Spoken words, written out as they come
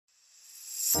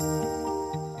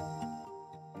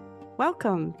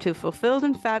Welcome to Fulfilled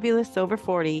and Fabulous Over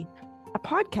 40, a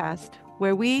podcast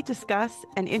where we discuss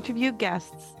and interview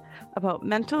guests about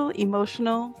mental,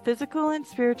 emotional, physical, and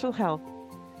spiritual health.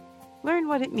 Learn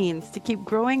what it means to keep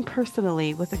growing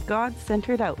personally with a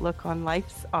God-centered outlook on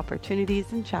life's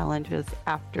opportunities and challenges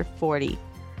after 40.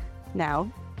 Now,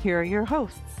 here are your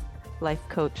hosts, life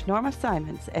coach Norma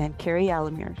Simons and Carrie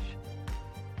Alamirsch.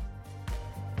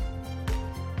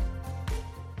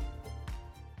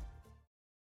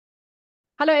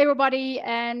 Hello, everybody,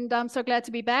 and I'm so glad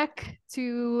to be back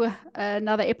to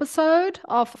another episode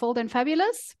of Fulfilled and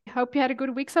Fabulous. Hope you had a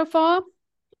good week so far.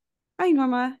 Hi,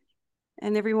 Norma,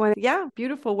 and everyone. Yeah,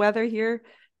 beautiful weather here,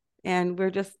 and we're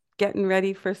just getting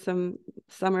ready for some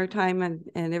summertime,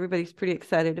 and everybody's pretty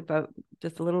excited about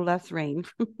just a little less rain.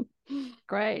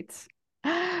 Great.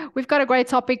 We've got a great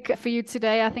topic for you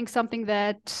today. I think something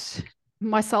that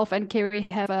myself and Kerry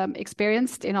have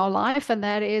experienced in our life, and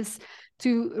that is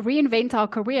to reinvent our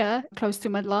career close to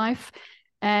midlife.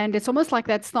 And it's almost like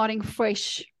that, starting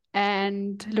fresh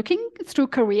and looking through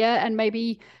career, and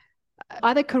maybe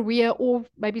either career or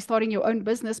maybe starting your own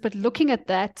business, but looking at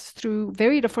that through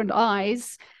very different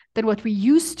eyes than what we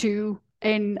used to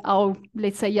in our,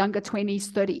 let's say, younger 20s,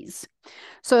 30s.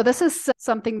 So this is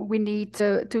something we need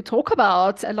to talk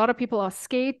about. A lot of people are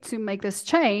scared to make this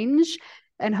change.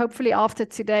 And hopefully after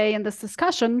today and this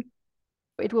discussion,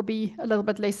 it will be a little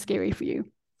bit less scary for you.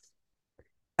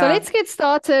 So let's get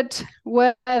started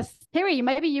with Kerry.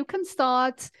 Maybe you can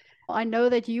start. I know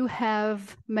that you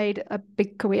have made a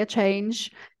big career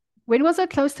change. When was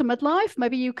it close to midlife?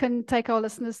 Maybe you can take our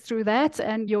listeners through that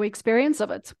and your experience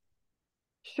of it.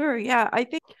 Sure. Yeah, I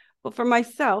think, well, for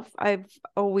myself, I've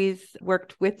always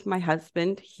worked with my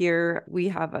husband. Here we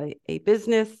have a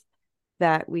business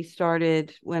that we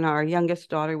started when our youngest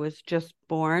daughter was just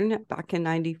born back in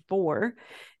 94.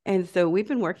 And so we've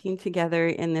been working together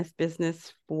in this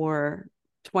business for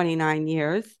 29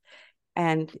 years.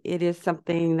 And it is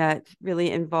something that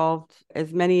really involved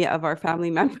as many of our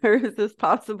family members as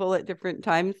possible at different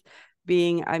times,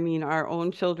 being, our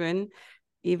own children,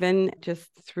 even just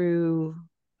through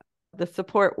the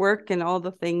support work and all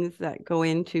the things that go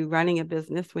into running a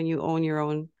business when you own your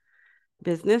own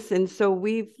business. And so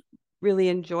we've really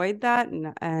enjoyed that.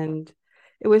 And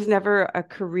it was never a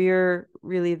career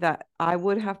really that I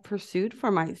would have pursued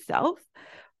for myself,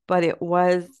 but it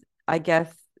was, I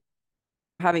guess,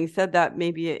 having said that,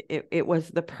 maybe it was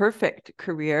the perfect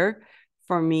career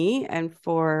for me and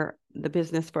for the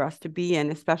business for us to be in,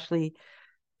 especially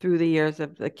through the years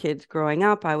of the kids growing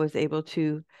up. I was able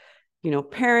to,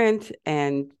 parent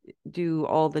and do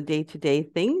all the day-to-day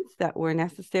things that were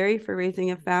necessary for raising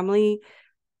a family.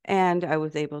 And I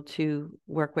was able to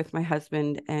work with my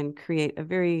husband and create a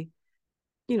very,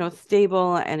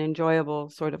 stable and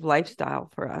enjoyable sort of lifestyle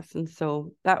for us. And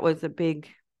so that was a big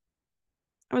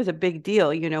deal.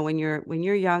 When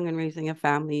you're young and raising a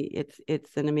family,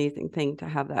 it's an amazing thing to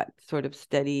have that sort of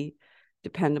steady,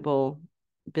 dependable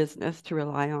business to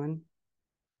rely on.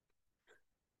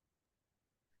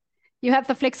 You have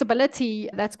the flexibility.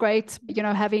 That's great.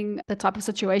 Having the type of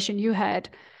situation you had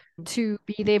to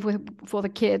be there for the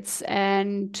kids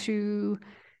and to,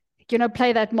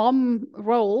 play that mom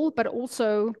role, but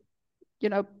also,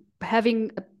 having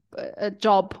a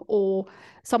job or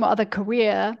some other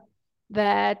career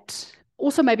that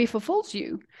also maybe fulfills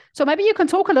you. So maybe you can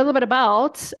talk a little bit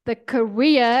about the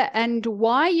career and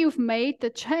why you've made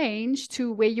the change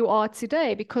to where you are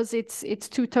today, because it's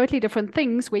two totally different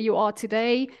things where you are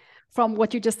today from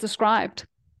what you just described.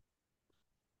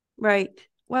 Right.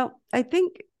 Well, I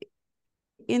think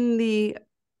in the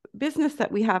business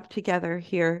that we have together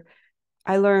here,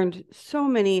 I learned so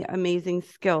many amazing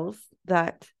skills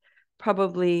that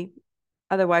probably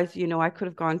otherwise, I could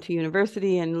have gone to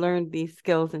university and learned these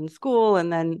skills in school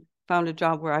and then found a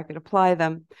job where I could apply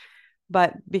them.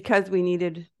 But because we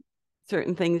needed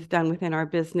certain things done within our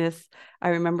business, I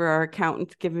remember our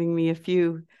accountant giving me a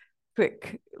few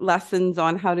quick lessons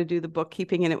on how to do the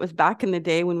bookkeeping. And it was back in the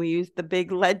day when we used the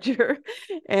big ledger.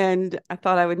 And I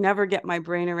thought I would never get my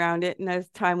brain around it. And as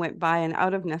time went by and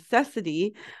out of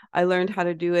necessity, I learned how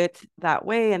to do it that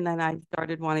way. And then I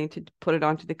started wanting to put it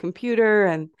onto the computer,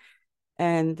 and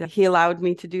he allowed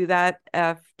me to do that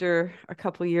after a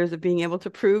couple of years of being able to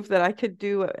prove that I could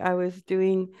do what I was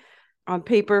doing on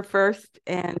paper first.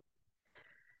 And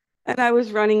I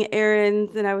was running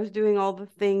errands and I was doing all the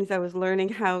things. I was learning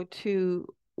how to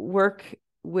work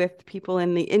with people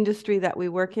in the industry that we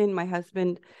work in. My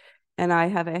husband and I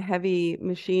have a heavy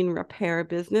machine repair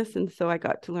business. And so I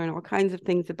got to learn all kinds of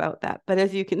things about that. But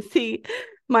as you can see,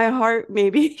 my heart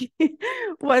maybe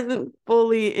wasn't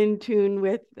fully in tune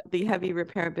with the heavy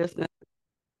repair business,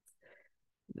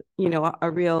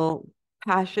 a real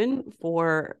passion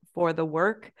for the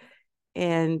work.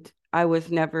 And I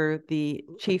was never the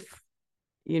chief,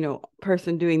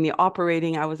 person doing the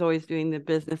operating. I was always doing the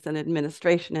business and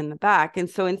administration in the back. And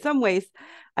so in some ways,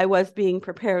 I was being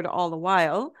prepared all the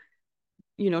while,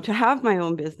 to have my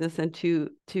own business and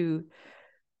to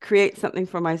create something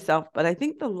for myself. But I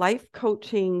think the life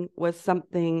coaching was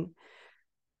something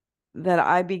that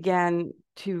I began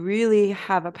to really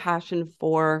have a passion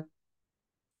for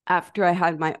after I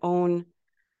had my own,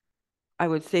 I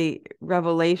would say,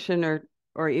 revelation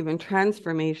or even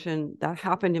transformation that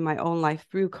happened in my own life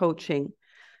through coaching.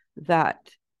 That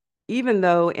even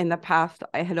though in the past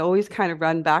I had always kind of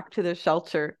run back to the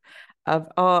shelter of,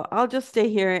 oh, I'll just stay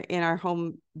here in our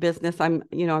home business. I'm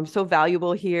so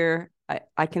valuable here.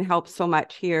 I can help so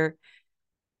much here,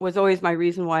 was always my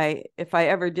reason why, if I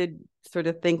ever did sort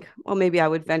of think, well, maybe I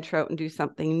would venture out and do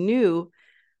something new,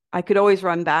 I could always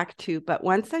run back to. But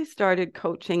once I started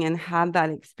coaching and had that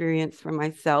experience for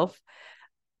myself,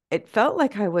 it felt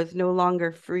like I was no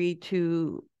longer free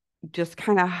to just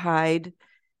kind of hide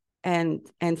and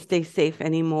stay safe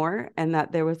anymore, and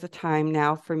that there was a time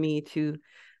now for me to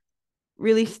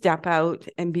really step out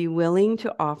and be willing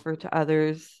to offer to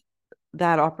others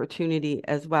that opportunity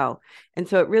as well. And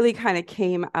so it really kind of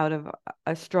came out of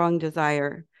a strong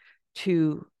desire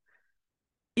to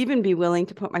even be willing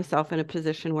to put myself in a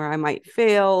position where I might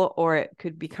fail, or it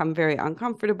could become very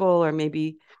uncomfortable, or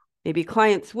maybe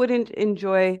clients wouldn't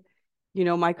enjoy,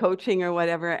 my coaching or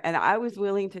whatever. And I was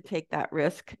willing to take that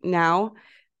risk now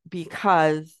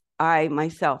because I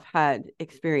myself had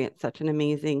experienced such an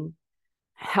amazing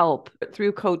help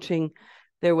through coaching.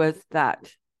 There was that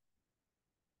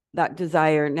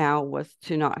desire now was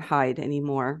to not hide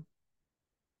anymore.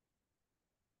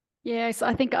 Yes,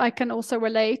 I think I can also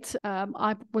relate.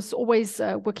 I was always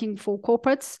working for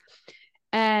corporates,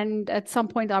 and at some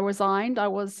point I resigned. I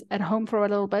was at home for a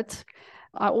little bit.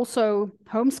 I also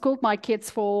homeschooled my kids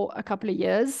for a couple of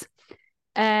years.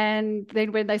 And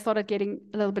then when they started getting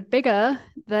a little bit bigger,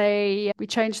 we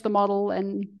changed the model,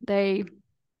 and they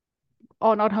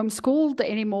are not homeschooled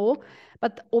anymore.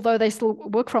 But although they still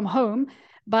work from home,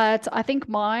 but I think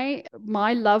my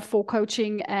love for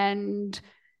coaching and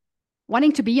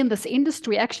wanting to be in this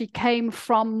industry actually came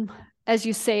from, as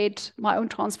you said, my own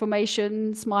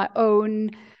transformations, my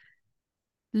own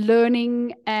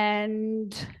learning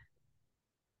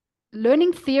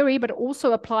theory, but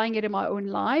also applying it in my own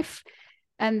life.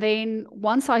 And then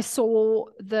once I saw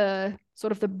the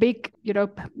sort of the big,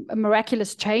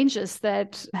 miraculous changes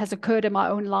that has occurred in my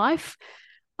own life,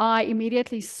 I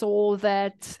immediately saw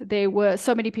that there were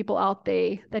so many people out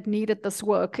there that needed this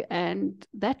work. And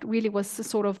that really was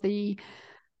sort of the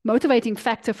motivating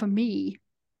factor for me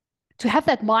to have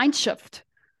that mind shift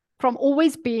from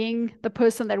always being the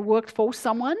person that worked for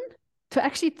someone to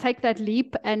actually take that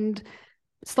leap and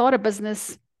start a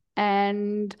business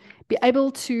and be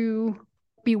able to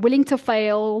be willing to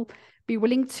fail, be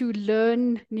willing to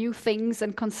learn new things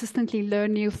and consistently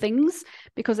learn new things.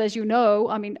 Because as you know,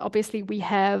 I mean, obviously we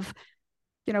have,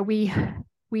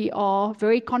 we are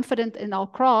very confident in our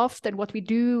craft and what we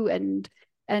do, and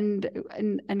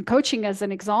coaching as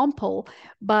an example.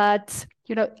 But,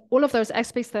 all of those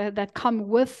aspects that come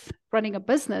with running a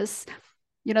business,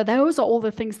 those are all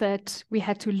the things that we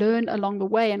had to learn along the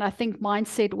way. And I think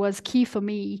mindset was key for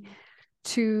me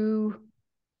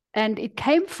and it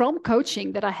came from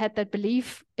coaching, that I had that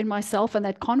belief in myself and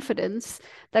that confidence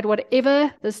that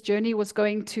whatever this journey was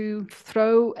going to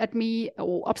throw at me,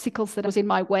 or obstacles that was in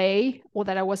my way, or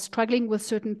that I was struggling with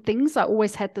certain things, I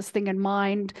always had this thing in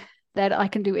mind that I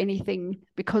can do anything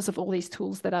because of all these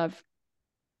tools that I've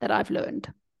learned.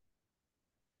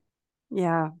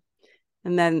 Yeah.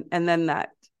 And then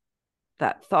that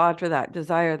thought or that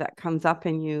desire that comes up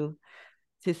in you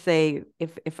to say,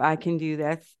 if I can do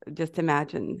this, just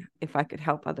imagine if I could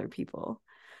help other people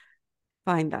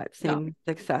find that same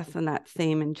success and that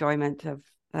same enjoyment of.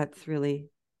 That's really,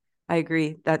 I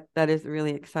agree, that is a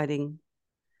really exciting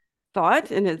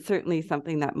thought. And it's certainly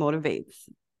something that motivates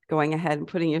going ahead and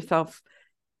putting yourself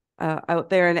out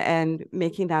there and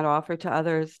making that offer to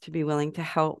others to be willing to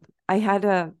help. I had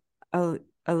a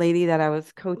lady that I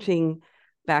was coaching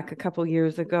back a couple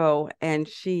years ago, and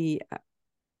she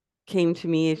came to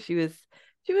me. She was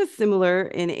similar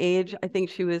in age. I think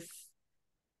she was,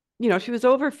 she was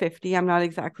over 50. I'm not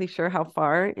exactly sure how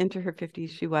far into her 50s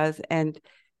she was. And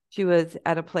she was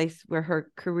at a place where her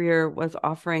career was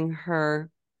offering her,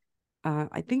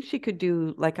 I think she could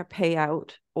do like a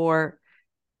payout, or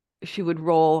she would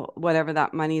roll whatever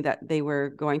that money that they were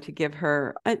going to give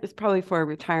her. It's probably for a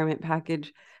retirement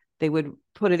package. They would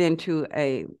put it into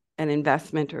an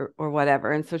investment or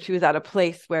whatever. And so she was at a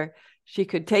place where she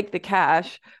could take the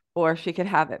cash or she could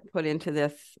have it put into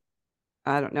this,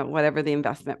 I don't know, whatever the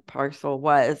investment parcel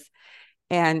was.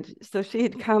 And so she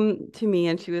had come to me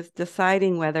and she was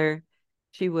deciding whether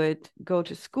she would go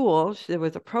to school. There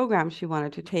was a program she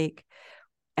wanted to take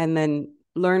and then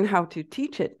learn how to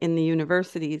teach it in the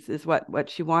universities is what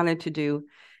she wanted to do.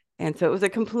 And so it was a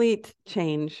complete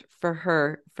change for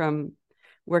her from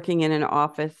working in an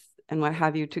office and what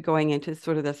have you to going into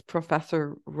sort of this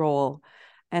professor role.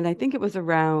 And I think it was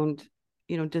around,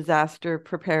 disaster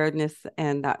preparedness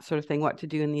and that sort of thing, what to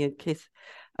do in the case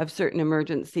of certain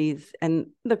emergencies. And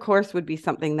the course would be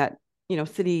something that,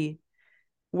 city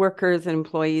workers and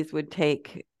employees would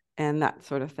take and that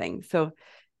sort of thing. So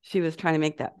she was trying to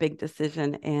make that big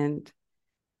decision. And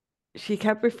she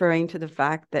kept referring to the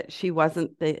fact that she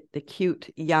wasn't the cute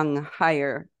young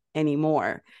hire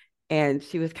anymore. And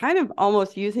she was kind of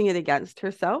almost using it against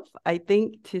herself, I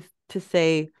think, to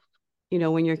say,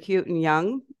 when you're cute and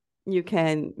young, you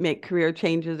can make career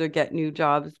changes or get new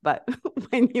jobs. But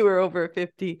when you were over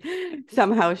 50,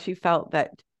 somehow she felt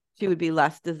that she would be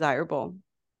less desirable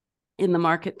in the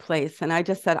marketplace. And I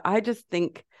just said, I just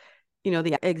think,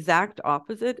 the exact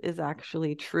opposite is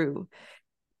actually true.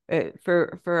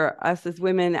 For us as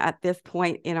women at this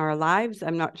point in our lives,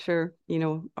 I'm not sure,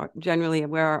 generally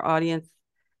where our audience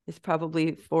is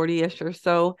probably 40-ish or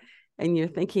so, and you're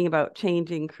thinking about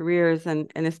changing careers,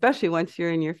 and especially once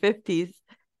you're in your 50s,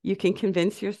 you can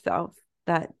convince yourself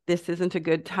that this isn't a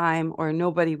good time or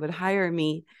nobody would hire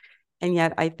me. And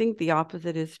yet I think the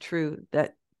opposite is true,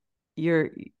 that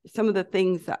some of the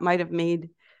things that might have made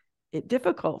it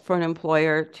difficult for an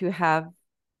employer to have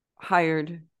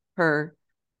hired her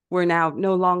were now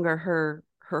no longer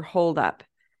her holdup.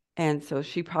 And so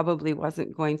she probably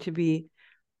wasn't going to be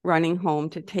running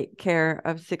home to take care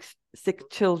of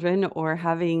sick children or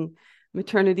having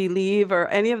maternity leave or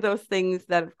any of those things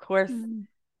that, of course,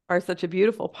 are such a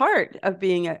beautiful part of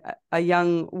being a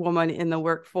young woman in the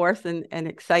workforce and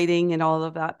exciting and all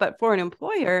of that. But for an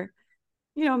employer,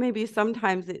 maybe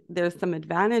sometimes there's some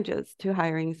advantages to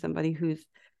hiring somebody who's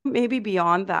maybe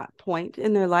beyond that point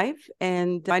in their life.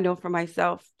 And I know for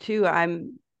myself too,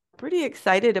 I'm pretty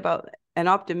excited about and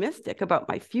optimistic about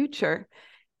my future.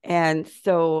 And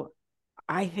so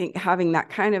I think having that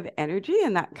kind of energy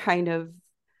and that kind of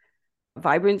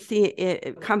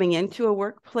vibrancy coming into a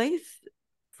workplace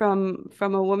from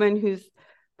a woman who's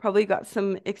probably got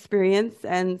some experience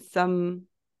and some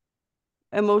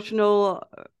emotional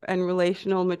and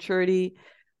relational maturity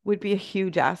would be a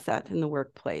huge asset in the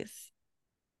workplace.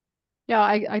 Yeah,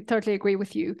 I totally agree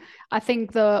with you. I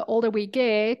think the older we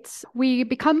get, we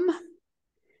become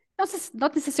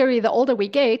not necessarily the older we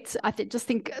get. I just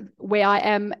think where I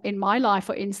am in my life,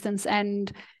 for instance,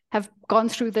 and have gone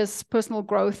through this personal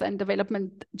growth and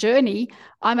development journey,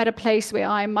 I'm at a place where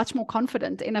I'm much more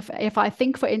confident. And if I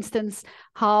think, for instance,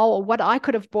 what I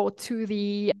could have brought to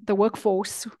the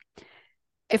workforce,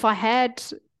 if I had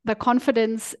the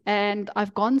confidence and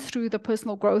I've gone through the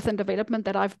personal growth and development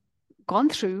that I've gone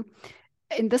through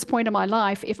in this point in my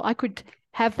life, if I could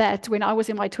have that when I was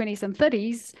in my 20s and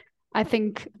 30s, I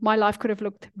think my life could have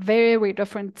looked very, very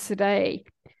different today.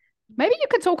 Maybe you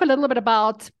could talk a little bit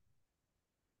about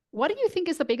what do you think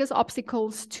is the biggest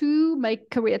obstacles to make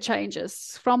career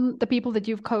changes from the people that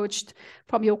you've coached,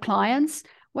 from your clients?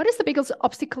 What is the biggest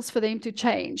obstacles for them to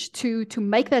change, to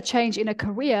make that change in a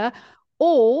career?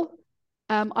 Or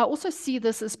I also see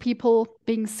this as people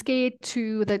being scared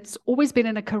that's always been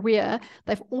in a career.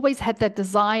 They've always had that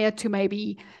desire to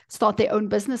maybe start their own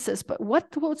businesses. But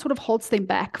what sort of holds them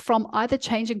back from either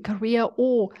changing career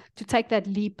or to take that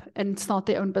leap and start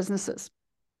their own businesses?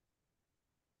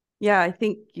 Yeah, I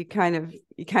think you kind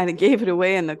of gave it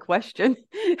away in the question,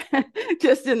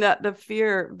 just in that the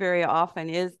fear very often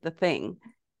is the thing,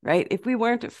 right? If we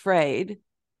weren't afraid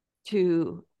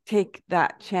to take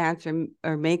that chance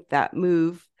or make that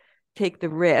move, take the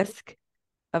risk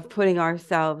of putting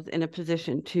ourselves in a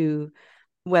position to,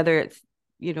 whether it's,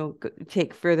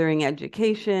 take furthering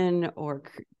education or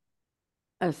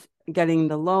getting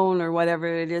the loan or whatever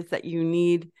it is that you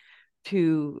need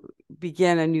to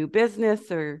begin a new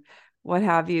business or what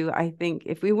have you. I think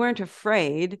if we weren't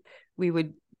afraid, we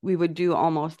would do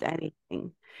almost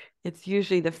anything. It's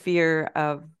usually the fear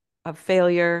of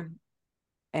failure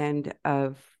and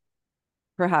of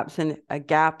perhaps a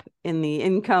gap in the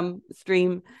income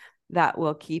stream that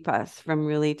will keep us from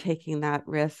really taking that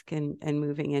risk and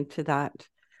moving into that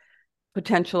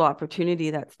potential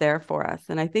opportunity that's there for us.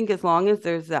 And I think as long as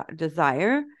there's that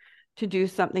desire, to do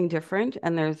something different,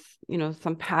 and there's,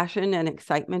 some passion and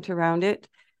excitement around it,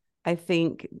 I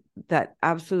think that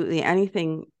absolutely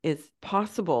anything is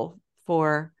possible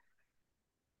for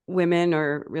women,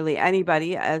 or really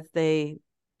anybody, as they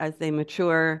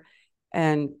mature,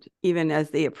 and even as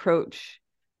they approach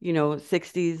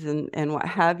 60s and what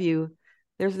have you.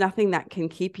 There's nothing that can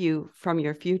keep you from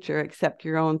your future except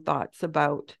your own thoughts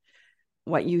about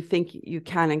what you think you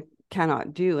can and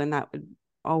cannot do. And that would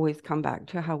always come back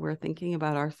to how we're thinking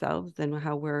about ourselves and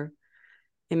how we're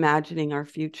imagining our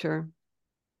future.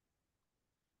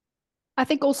 I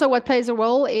think also what plays a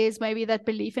role is maybe that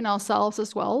belief in ourselves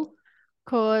as well.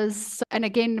 Because, and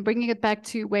again, bringing it back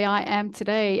to where I am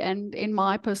today and in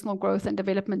my personal growth and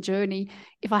development journey,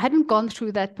 if I hadn't gone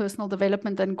through that personal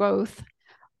development and growth,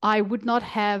 I wouldn't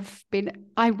have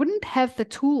the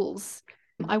tools.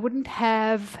 I wouldn't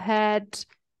have had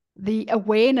the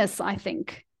awareness, I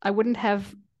think. I wouldn't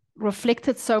have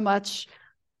reflected so much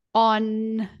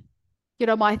on,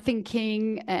 my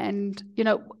thinking and,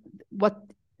 what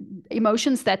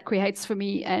emotions that creates for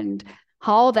me and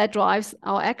how that drives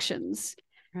our actions.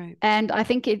 Right. And I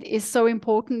think it is so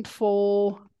important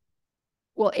for,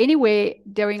 well, anywhere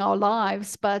during our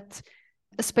lives, but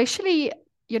especially,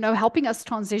 helping us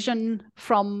transition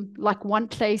from like one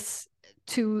place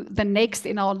to the next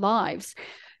in our lives.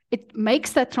 It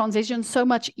makes that transition so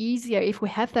much easier if we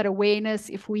have that awareness,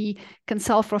 if we can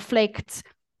self-reflect,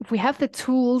 if we have the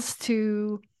tools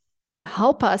to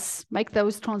help us make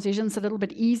those transitions a little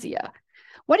bit easier.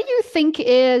 What do you think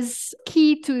is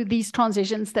key to these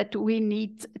transitions that we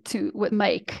need to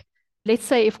make? Let's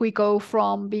say if we go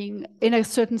from being in a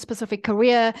certain specific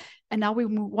career and now we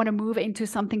want to move into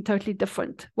something totally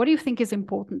different. What do you think is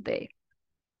important there?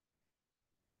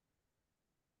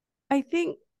 I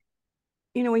think,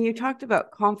 when you talked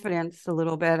about confidence a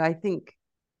little bit, I think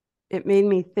it made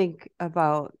me think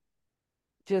about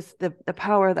just the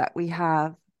power that we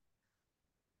have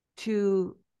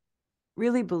to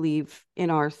really believe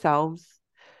in ourselves,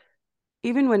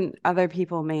 even when other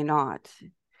people may not.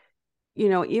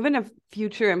 Even a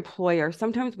future employer,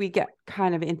 sometimes we get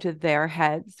kind of into their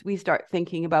heads. We start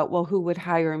thinking about, well, who would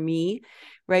hire me,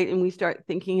 right? And we start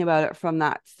thinking about it from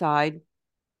that side.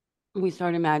 We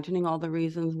start imagining all the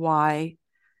reasons why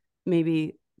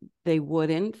maybe they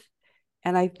wouldn't.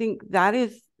 And I think that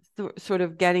is sort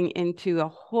of getting into a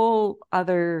whole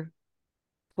other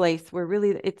place where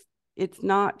really it's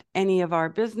not any of our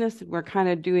business. We're kind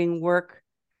of doing work,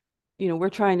 we're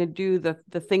trying to do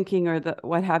the thinking or the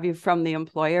what have you from the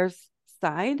employer's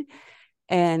side.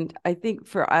 And I think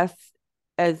for us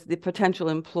as the potential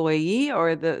employee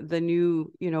or the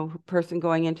new, person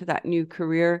going into that new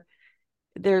career,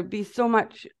 there'd be so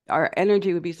much, our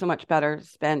energy would be so much better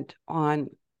spent on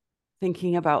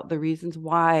thinking about the reasons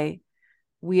why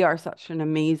we are such an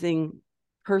amazing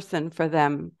person for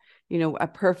them, a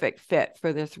perfect fit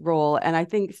for this role. And I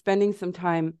think spending some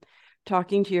time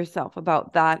talking to yourself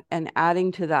about that and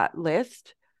adding to that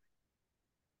list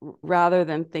rather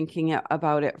than thinking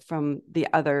about it from the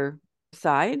other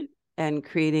side and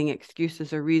creating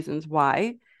excuses or reasons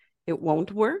why it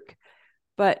won't work.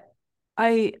 But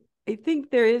I think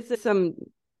there is some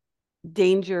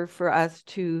danger for us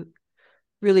to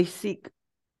really seek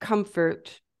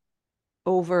comfort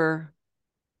over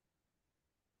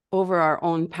our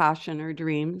own passion or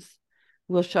dreams.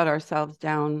 We'll shut ourselves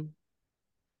down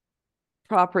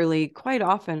properly quite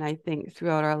often, I think,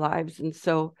 throughout our lives. And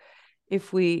so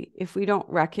if we don't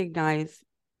recognize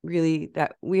really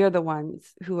that we are the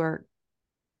ones who are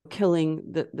killing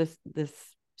this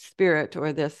spirit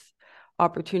or this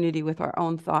opportunity with our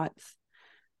own thoughts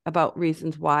about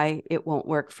reasons why it won't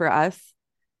work for us,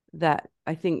 that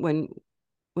I think when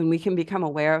we can become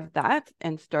aware of that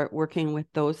and start working with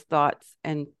those thoughts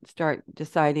and start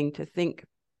deciding to think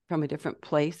from a different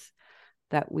place,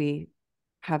 that we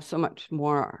have it's a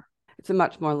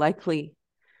much more likely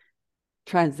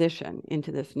transition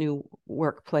into this new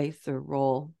workplace or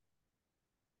role.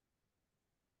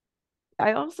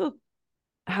 I also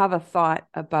have a thought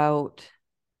about,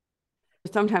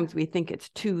 sometimes we think it's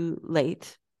too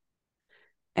late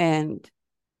and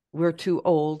we're too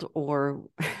old, or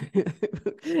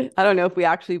I don't know if we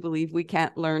actually believe we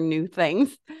can't learn new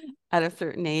things at a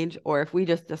certain age, or if we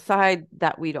just decide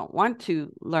that we don't want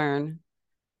to learn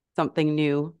something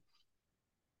new,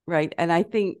 right? And I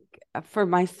think for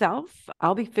myself,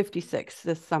 I'll be 56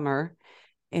 this summer.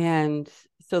 And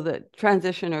so the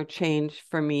transition or change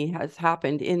for me has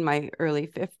happened in my early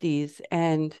 50s.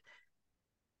 And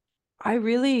I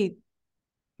really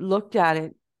looked at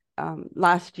it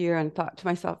last year and thought to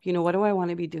myself, what do I want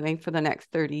to be doing for the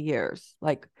next 30 years?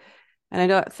 Like, And I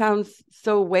know it sounds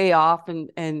so way off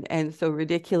and so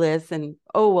ridiculous, and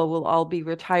oh well, we'll all be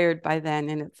retired by then.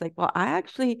 And it's like, well, I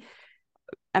actually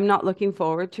am not looking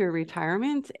forward to a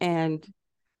retirement, and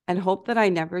hope that I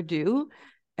never do.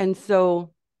 And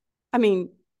so, I mean,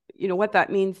 what that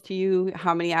means to you,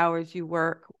 how many hours you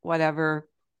work, whatever,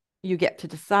 you get to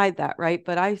decide that, right?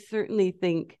 But I certainly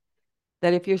think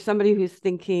that if you're somebody who's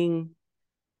thinking,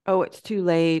 oh, it's too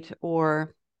late,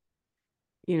 or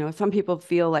some people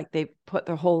feel like they've put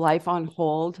their whole life on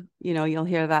hold. You'll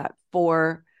hear that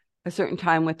for a certain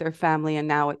time with their family and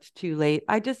now it's too late.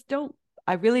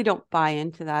 I really don't buy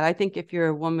into that. I think if you're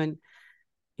a woman,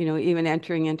 even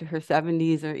entering into her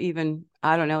 70s or even,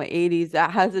 I don't know, 80s,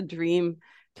 that has a dream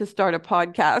to start a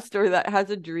podcast, or that has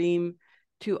a dream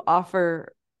to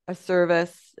offer a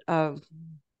service of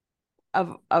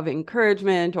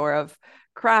encouragement or of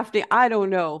crafting. I don't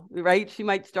know, right? She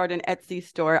might start an Etsy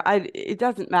store. It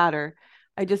doesn't matter.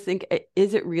 I just think,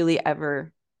 is it really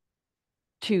ever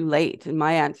too late? And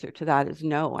my answer to that is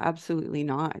no, absolutely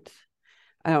not.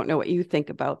 I don't know what you think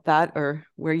about that, or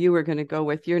where you were going to go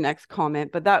with your next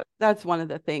comment, but that's one of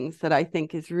the things that I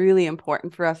think is really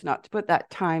important for us, not to put that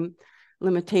time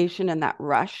limitation and that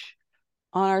rush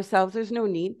on ourselves. There's no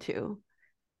need to.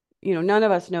 None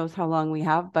of us knows how long we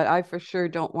have, but I for sure I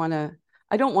don't want to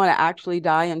actually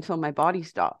die until my body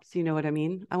stops. You know what I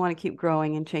mean? I want to keep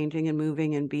growing and changing and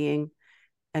moving and being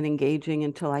and engaging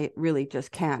until I really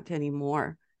just can't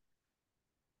anymore.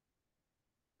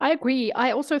 I agree.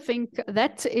 I also think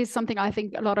that is something I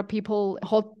think a lot of people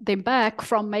hold them back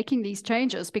from making these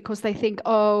changes because they think,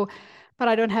 oh, but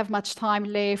I don't have much time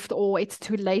left, or it's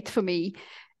too late for me.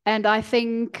 And I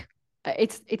think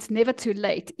it's never too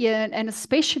late. Yeah, and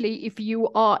especially if you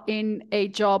are in a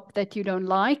job that you don't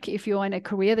like, if you're in a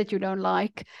career that you don't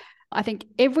like, I think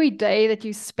every day that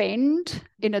you spend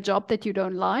in a job that you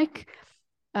don't like,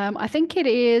 I think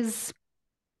it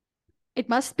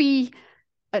must be,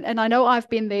 and I know I've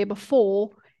been there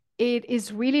before, it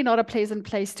is really not a pleasant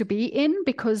place to be in,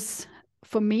 because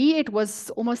for me, it was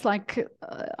almost like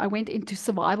I went into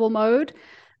survival mode.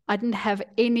 I didn't have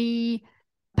any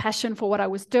passion for what I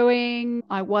was doing.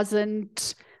 I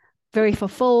wasn't very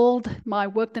fulfilled. My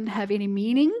work didn't have any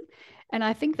meaning. And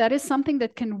I think that is something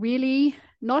that can really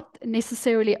not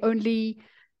necessarily only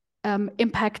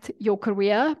impact your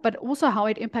career, but also how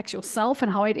it impacts yourself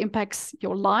and how it impacts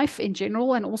your life in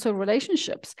general, and also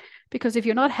relationships. Because if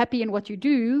you're not happy in what you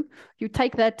do, you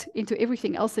take that into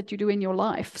everything else that you do in your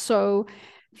life. So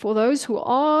for those who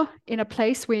are in a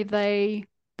place where they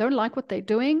don't like what they're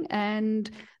doing and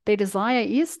their desire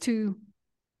is to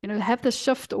have the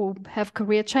shift or have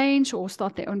career change or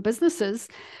start their own businesses,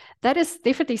 that is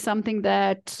definitely something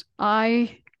that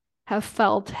I have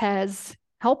felt has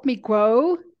helped me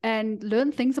grow and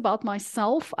learn things about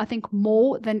myself, I think,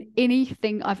 more than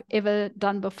anything I've ever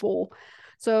done before.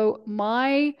 So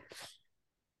my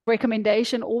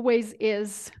recommendation always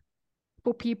is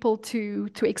for people to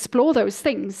explore those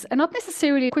things, and not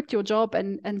necessarily quit your job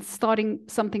and starting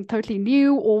something totally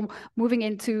new or moving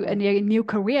into a new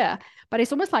career, but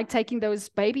it's almost like taking those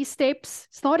baby steps,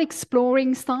 start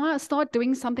exploring, start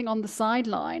doing something on the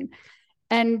sideline,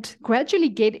 and gradually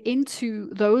get into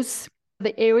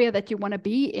the area that you want to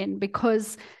be in.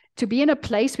 Because to be in a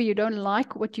place where you don't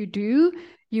like what you do,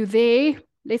 you're there,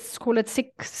 let's call it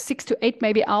six to eight,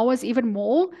 maybe hours, even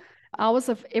more hours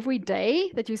of every day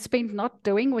that you spend not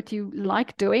doing what you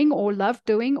like doing or love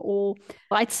doing or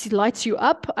lights you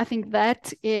up. I think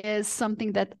that is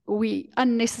something that we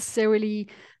unnecessarily,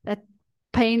 that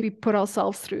pain we put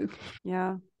ourselves through.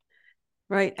 Yeah.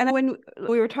 Right. And when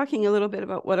we were talking a little bit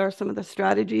about what are some of the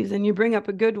strategies, and you bring up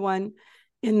a good one,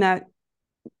 in that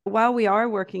while we are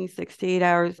working 6 to 8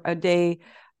 hours a day,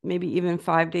 maybe even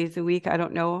 5 days a week, I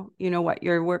don't know, what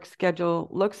your work schedule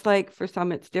looks like. For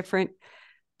some, it's different.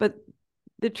 But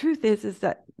the truth is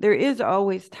that there is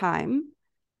always time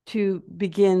to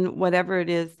begin whatever it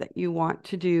is that you want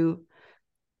to do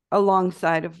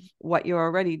alongside of what you're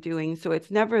already doing. So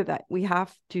it's never that we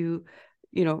have to,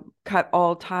 cut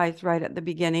all ties right at the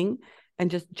beginning and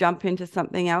just jump into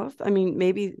something else. I mean,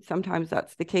 maybe sometimes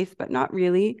that's the case, but not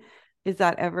really. Is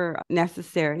that ever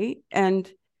necessary? And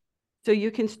so you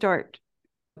can start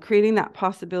creating that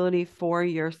possibility for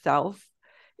yourself.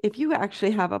 If you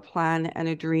actually have a plan and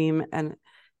a dream and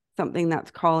something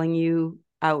that's calling you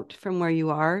out from where you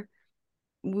are,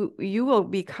 you will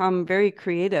become very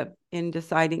creative in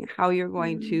deciding how you're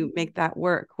going to make that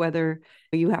work, whether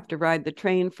you have to ride the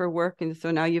train for work, and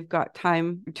so now you've got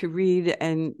time to read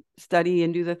and study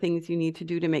and do the things you need to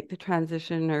do to make the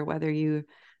transition, or whether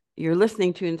you're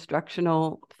listening to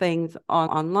instructional things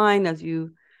online as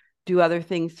you do other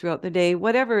things throughout the day,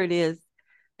 whatever it is.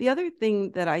 The other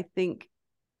thing that I think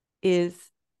is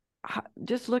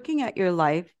just looking at your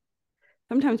life.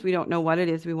 Sometimes we don't know what it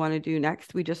is we want to do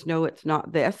next. We just know it's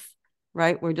not this,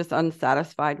 right? We're just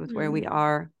unsatisfied with where we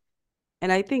are.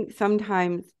 And I think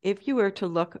sometimes if you were to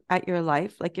look at your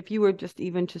life, like if you were just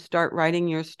even to start writing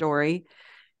your story,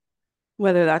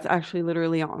 whether that's actually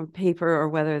literally on paper or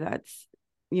whether that's,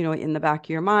 in the back of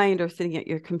your mind or sitting at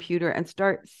your computer, and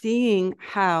start seeing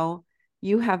how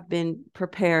you have been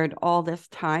prepared all this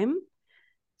time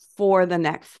for the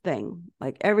next thing,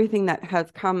 like everything that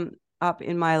has come up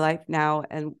in my life now.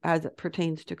 And as it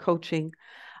pertains to coaching,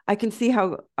 I can see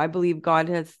how I believe God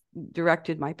has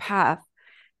directed my path,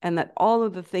 and that all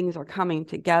of the things are coming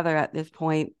together at this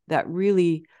point that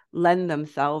really lend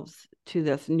themselves to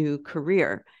this new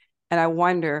career. And I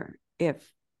wonder if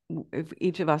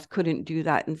each of us couldn't do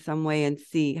that in some way and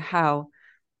see how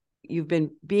you've been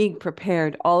being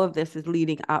prepared. All of this is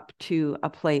leading up to a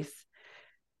place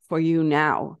for you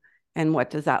now. And what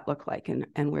does that look like?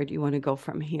 And where do you want to go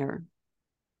from here?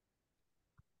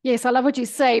 Yes, I love what you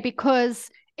say, because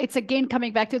it's again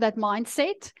coming back to that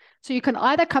mindset. So you can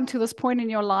either come to this point in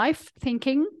your life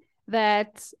thinking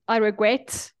that I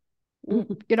regret,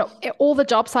 all the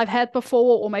jobs I've had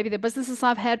before, or maybe the businesses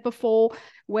I've had before.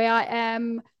 Where I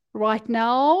am right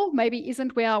now maybe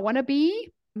isn't where I want to be.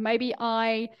 Maybe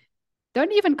I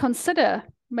don't even consider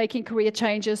making career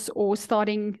changes or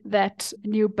starting that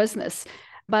new business.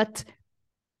 But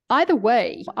either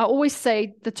way, I always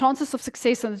say the chances of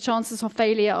success and the chances of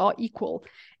failure are equal.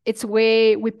 It's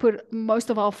where we put most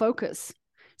of our focus.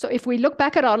 So if we look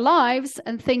back at our lives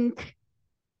and think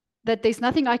that there's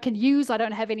nothing I can use, I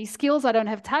don't have any skills, I don't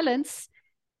have talents,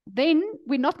 then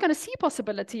we're not going to see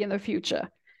possibility in the future.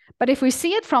 But if we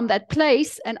see it from that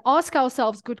place and ask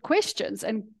ourselves good questions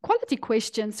and quality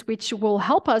questions, which will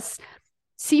help us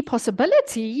see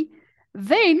possibility,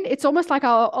 then it's almost like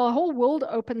our whole world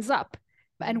opens up.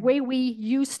 And where we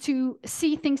used to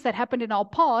see things that happened in our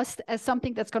past as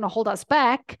something that's going to hold us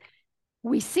back,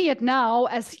 we see it now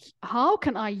as, how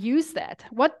can I use that?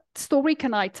 What story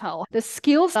can I tell? The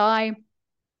skills I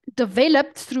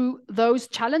developed through those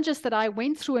challenges that I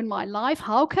went through in my life,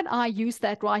 how can I use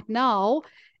that right now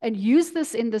and use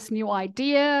this in this new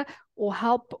idea, or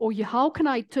how can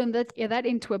I turn that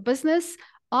into a business?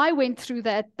 I went through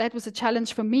that. That was a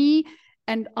challenge for me.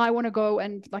 And I want to go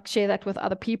and share that with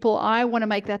other people. I want to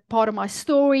make that part of my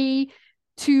story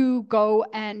to go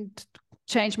and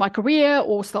change my career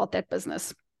or start that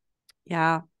business.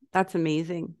 Yeah, that's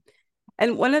amazing.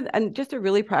 And just a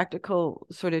really practical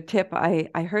sort of tip.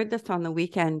 I heard this on the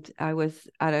weekend. I was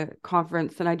at a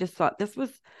conference and I just thought this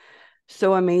was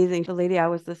so amazing. The lady I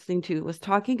was listening to was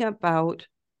talking about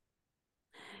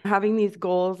having these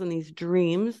goals and these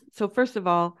dreams. So first of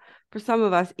all, for some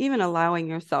of us, even allowing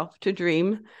yourself to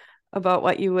dream about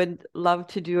what you would love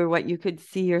to do or what you could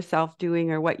see yourself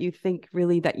doing or what you think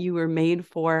really that you were made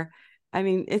for. I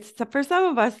mean, it's for some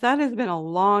of us, that has been a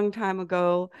long time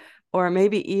ago, or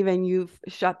maybe even you've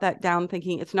shut that down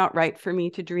thinking it's not right for me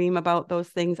to dream about those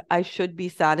things. I should be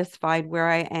satisfied where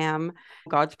I am.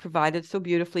 God's provided so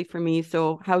beautifully for me.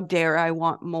 So how dare I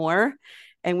want more?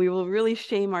 And we will really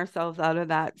shame ourselves out of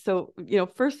that. So,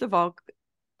 first of all,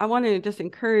 I want to just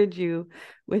encourage you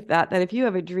with that if you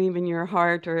have a dream in your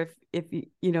heart, or if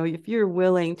you're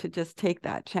willing to just take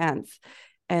that chance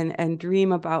and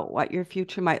dream about what your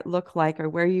future might look like or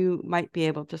where you might be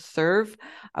able to serve,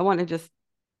 I want to just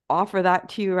offer that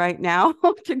to you right now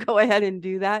to go ahead and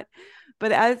do that.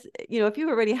 But as if you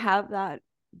already have that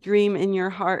dream in your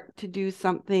heart to do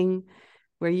something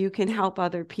where you can help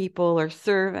other people or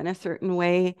serve in a certain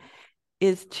way,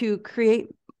 is to create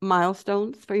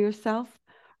milestones for yourself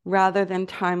rather than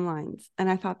timelines. And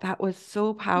I thought that was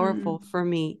so powerful for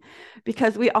me,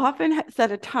 because we often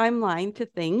set a timeline to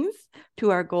things, to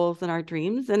our goals and our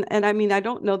dreams. And I mean, I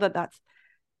don't know that that's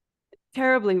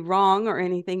terribly wrong or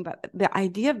anything, but the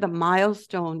idea of the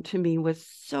milestone to me was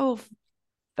so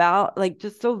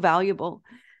just so valuable,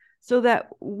 so that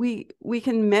we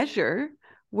can measure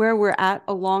where we're at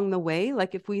along the way.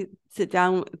 Like if we sit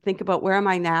down, think about, where am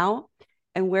I now?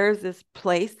 And where's this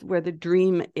place where the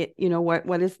dream,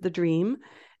 what is the dream?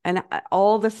 And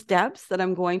all the steps that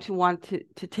I'm going to want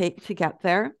to take to get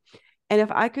there. And if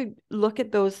I could look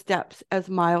at those steps as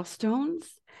milestones,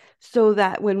 so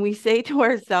that when we say to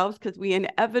ourselves, because we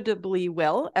inevitably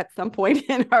will at some point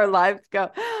in our lives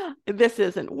go, this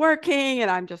isn't working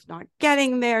and I'm just not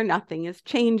getting there, nothing is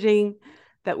changing,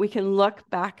 that we can look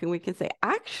back and we can say,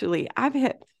 actually, I've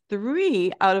hit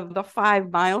 3 out of the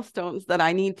 5 milestones that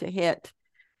I need to hit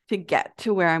to get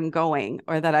to where I'm going,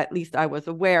 or that at least I was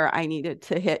aware I needed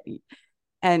to hit.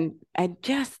 and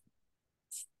just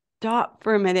stop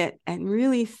for a minute and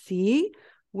really see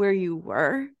where you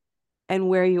were and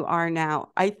where you are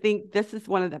now. I think this is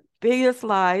one of the biggest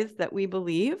lies that we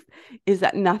believe, is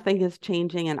that nothing is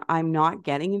changing and I'm not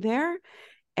getting there.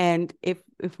 And if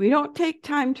we don't take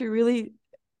time to really,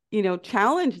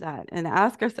 challenge that and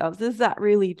ask ourselves, is that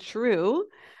really true?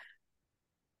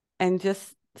 And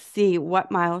just see, what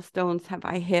milestones have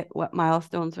I hit? What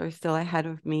milestones are still ahead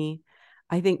of me?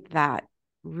 I think that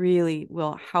really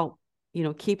will help,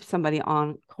 keep somebody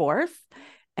on course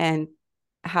and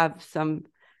have some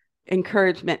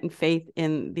encouragement and faith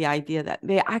in the idea that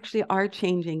they actually are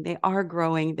changing, they are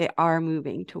growing, they are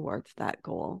moving towards that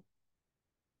goal.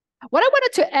 What I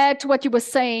wanted to add to what you were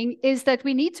saying is that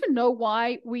we need to know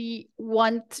why we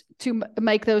want to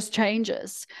make those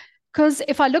changes. Because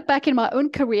if I look back in my own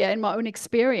career, in my own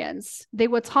experience, there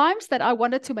were times that I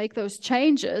wanted to make those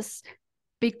changes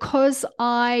because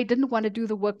I didn't want to do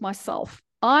the work myself.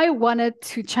 I wanted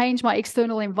to change my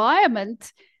external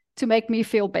environment to make me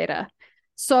feel better.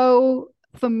 So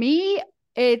for me,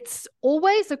 it's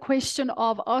always a question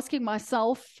of asking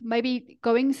myself, maybe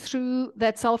going through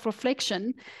that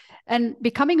self-reflection and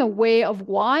becoming aware of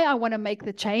why I want to make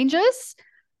the changes.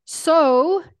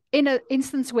 So in an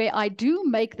instance where I do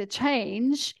make the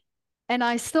change and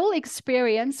I still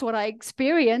experience what I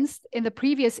experienced in the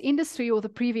previous industry or the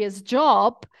previous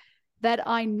job, that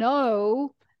I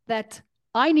know that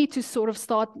I need to sort of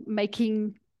start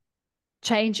making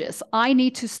changes. I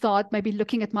need to start maybe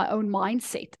looking at my own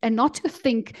mindset and not to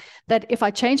think that if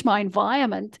I change my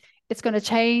environment, it's going to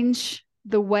change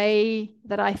the way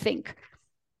that I think.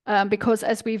 Because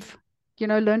as we've,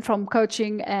 learned from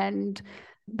coaching and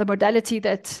the modality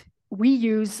that we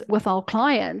use with our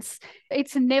clients,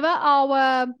 it's never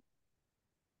our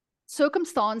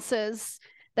circumstances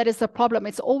that is the problem.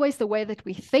 It's always the way that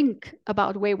we think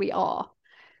about where we are.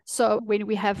 So when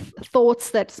we have thoughts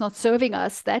that's not serving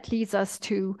us, that leads us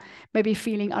to maybe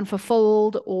feeling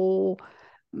unfulfilled or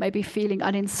maybe feeling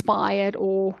uninspired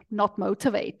or not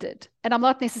motivated. And I'm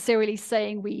not necessarily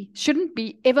saying we shouldn't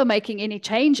be ever making any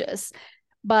changes,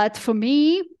 but for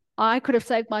me, I could have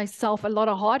saved myself a lot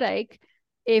of heartache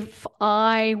if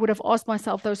I would have asked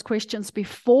myself those questions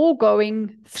before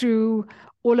going through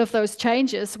all of those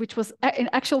changes, which was in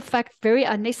actual fact very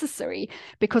unnecessary,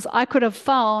 because I could have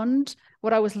found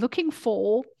what I was looking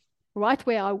for right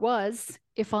where I was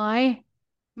if I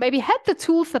maybe had the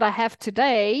tools that I have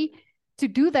today to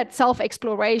do that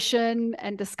self-exploration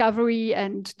and discovery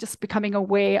and just becoming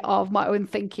aware of my own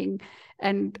thinking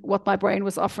and what my brain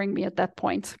was offering me at that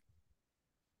point.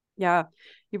 Yeah,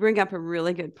 you bring up a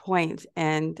really good point.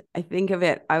 And I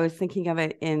was thinking of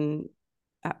it in,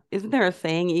 isn't there a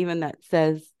saying even that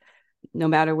says, no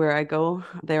matter where I go,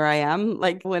 there I am?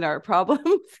 Like when our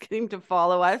problems seem to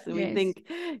follow us and we think,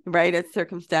 right, it's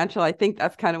circumstantial. I think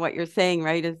that's kind of what you're saying,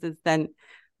 right? Is then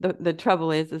the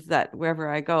trouble is that wherever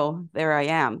I go, there I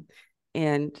am.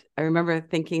 And I remember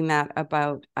thinking that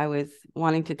about, I was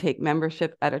wanting to take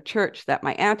membership at a church that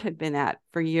my aunt had been at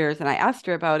for years. And I asked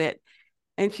her about it.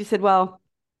 And she said, well,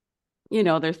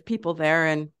 there's people there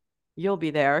and you'll be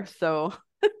there. So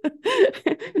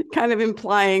kind of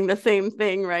implying the same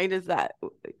thing, right? Is that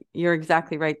you're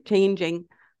exactly right. Changing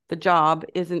the job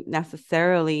isn't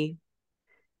necessarily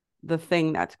the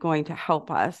thing that's going to help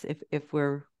us if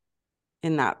we're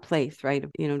in that place, right?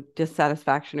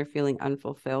 Dissatisfaction or feeling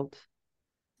unfulfilled.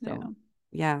 So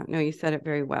yeah, no, you said it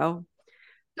very well.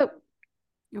 So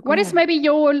what is maybe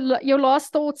your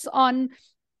last thoughts on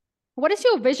what is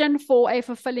your vision for a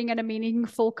fulfilling and a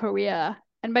meaningful career?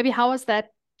 And maybe how has that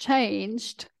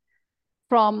changed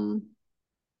from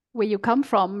where you come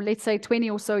from, let's say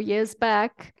 20 or so years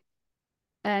back,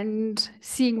 and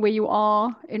seeing where you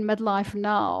are in midlife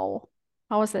now?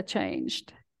 How has that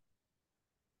changed?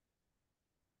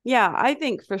 Yeah, I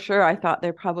think for sure I thought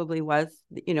there probably was,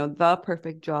 the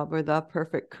perfect job or the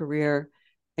perfect career,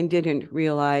 and didn't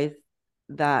realize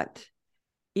that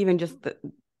even just the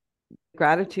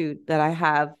gratitude that I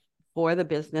have for the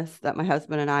business that my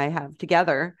husband and I have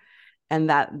together, and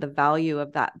that the value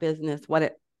of that business, what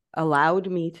it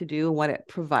allowed me to do, what it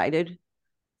provided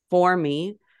for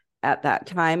me at that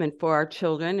time and for our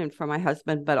children and for my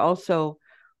husband, but also,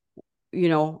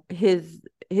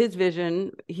 his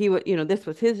vision, this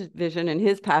was his vision and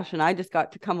his passion. I just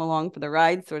got to come along for the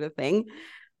ride, sort of thing,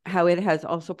 how it has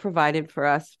also provided for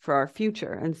us for our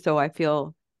future. And so I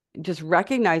feel just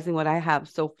recognizing what I have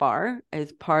so far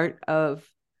as part of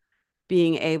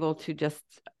being able to just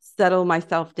settle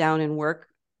myself down and work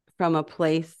from a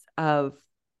place of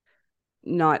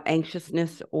not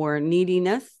anxiousness or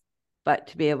neediness, but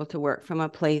to be able to work from a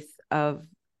place of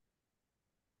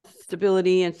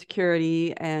stability and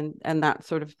security and that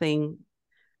sort of thing.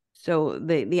 So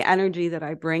the energy that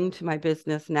I bring to my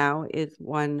business now is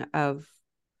one of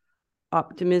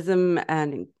optimism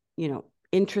and,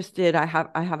 interested. I have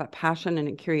a passion and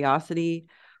a curiosity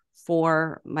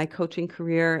for my coaching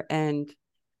career, and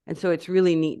so it's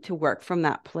really neat to work from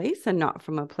that place and not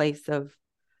from a place of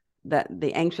that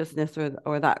the anxiousness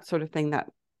or that sort of thing that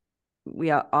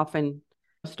we often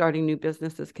starting new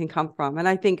businesses can come from. And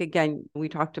I think, again, we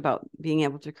talked about being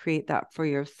able to create that for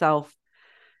yourself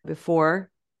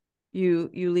before you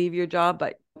leave your job,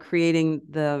 but creating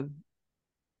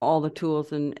all the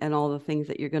tools and all the things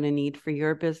that you're going to need for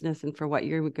your business and for what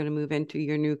you're going to move into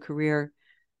your new career,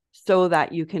 so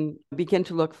that you can begin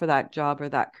to look for that job or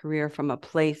that career from a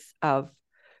place of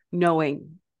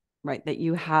knowing, right, that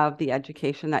you have the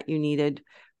education that you needed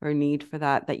or need for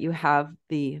that you have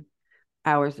the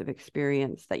hours of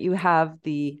experience, that you have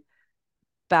the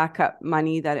backup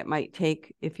money that it might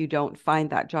take if you don't find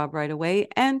that job right away.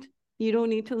 And you don't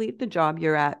need to leave the job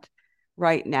you're at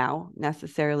right now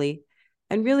necessarily.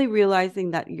 And really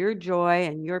realizing that your joy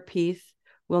and your peace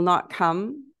will not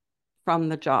come from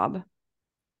the job,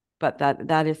 but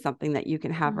that is something that you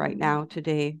can have right now,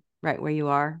 today, right where you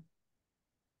are.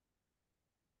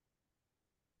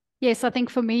 Yes, I think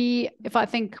for me, if I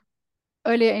think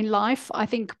earlier in life, I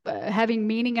think having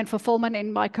meaning and fulfillment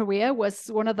in my career was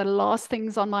one of the last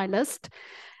things on my list.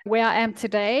 Where I am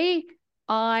today,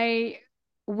 I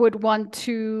would want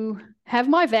to have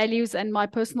my values and my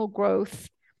personal growth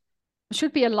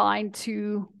should be aligned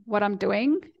to what I'm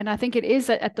doing. And I think it is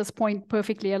at this point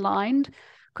perfectly aligned,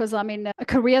 because I'm in a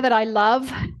career that I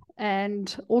love,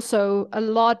 and also a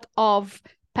lot of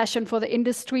passion for the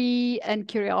industry and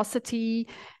curiosity,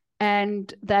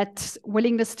 and that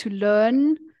willingness to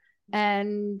learn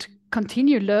and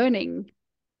continue learning.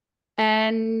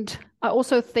 And I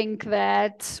also think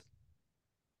that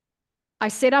I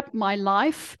set up my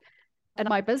life and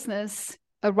my business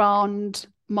around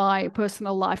my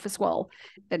personal life as well.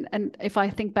 And if I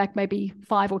think back maybe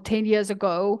 5 or 10 years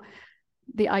ago,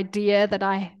 the idea that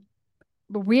I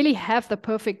really have the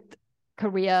perfect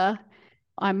career,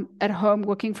 I'm at home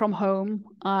working from home,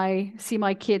 I see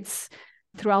my kids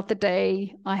throughout the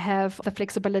day, I have the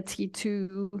flexibility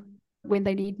to, when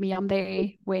they need me, I'm there.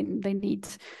 When they need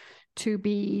to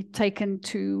be taken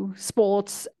to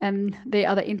sports and their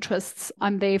other interests,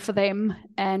 I'm there for them.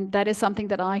 And that is something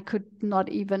that I could not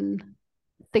even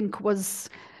think was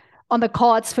on the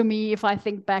cards for me if I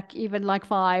think back even like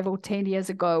 5 or 10 years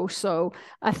ago. So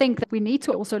I think that we need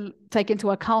to also take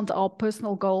into account our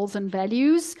personal goals and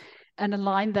values and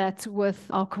align that with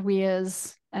our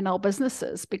careers and our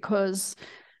businesses, because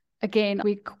again,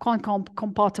 we can't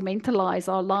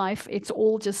compartmentalize our life. It's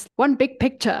all just one big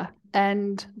picture.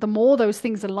 And the more those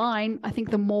things align, I think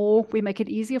the more we make it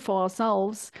easier for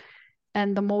ourselves,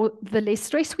 and the less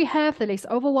stress we have, the less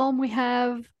overwhelm we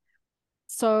have.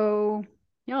 So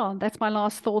yeah, that's my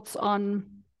last thoughts on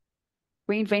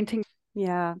reinventing.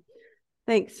 Yeah,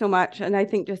 thanks so much. And I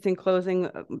think just in closing,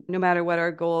 no matter what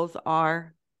our goals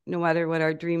are, no matter what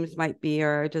our dreams might be or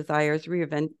our desires,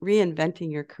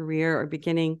 reinventing your career or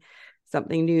beginning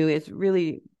something new is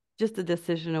really just a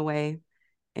decision away.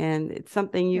 And it's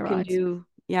something you can do.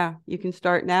 Yeah, you can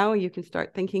start now. You can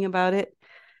start thinking about it.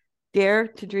 Dare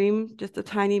to dream just a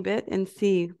tiny bit and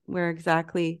see where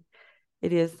exactly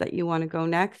it is that you want to go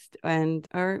next. And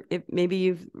or if maybe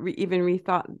you've even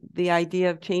rethought the idea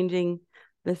of changing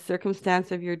the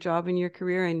circumstance of your job and your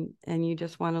career, and you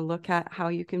just want to look at how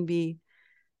you can be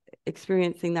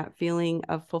experiencing that feeling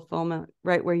of fulfillment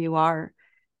right where you are.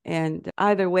 And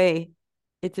either way,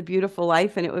 it's a beautiful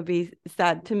life, and it would be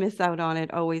sad to miss out on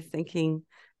it, always thinking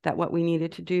that what we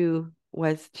needed to do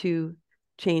was to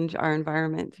change our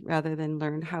environment rather than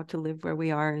learn how to live where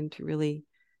we are and to really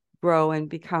grow and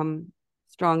become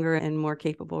stronger and more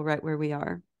capable right where we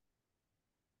are.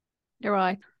 You're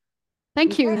right.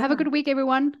 Thank you. Have a good week,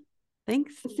 everyone.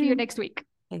 Thanks. See you next week.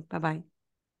 Okay, bye-bye.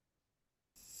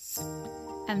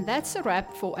 And that's a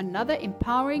wrap for another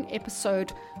empowering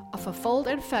episode of Fulfilled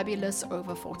and Fabulous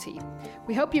Over 40.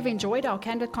 We hope you've enjoyed our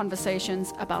candid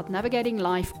conversations about navigating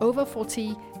life over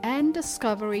 40 and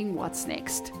discovering what's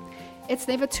next. It's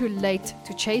never too late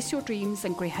to chase your dreams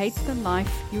and create the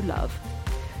life you love.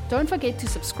 Don't forget to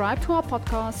subscribe to our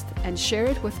podcast and share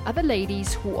it with other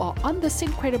ladies who are on this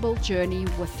incredible journey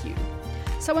with you.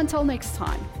 So until next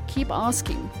time, keep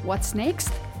asking what's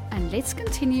next, and let's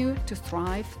continue to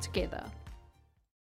thrive together.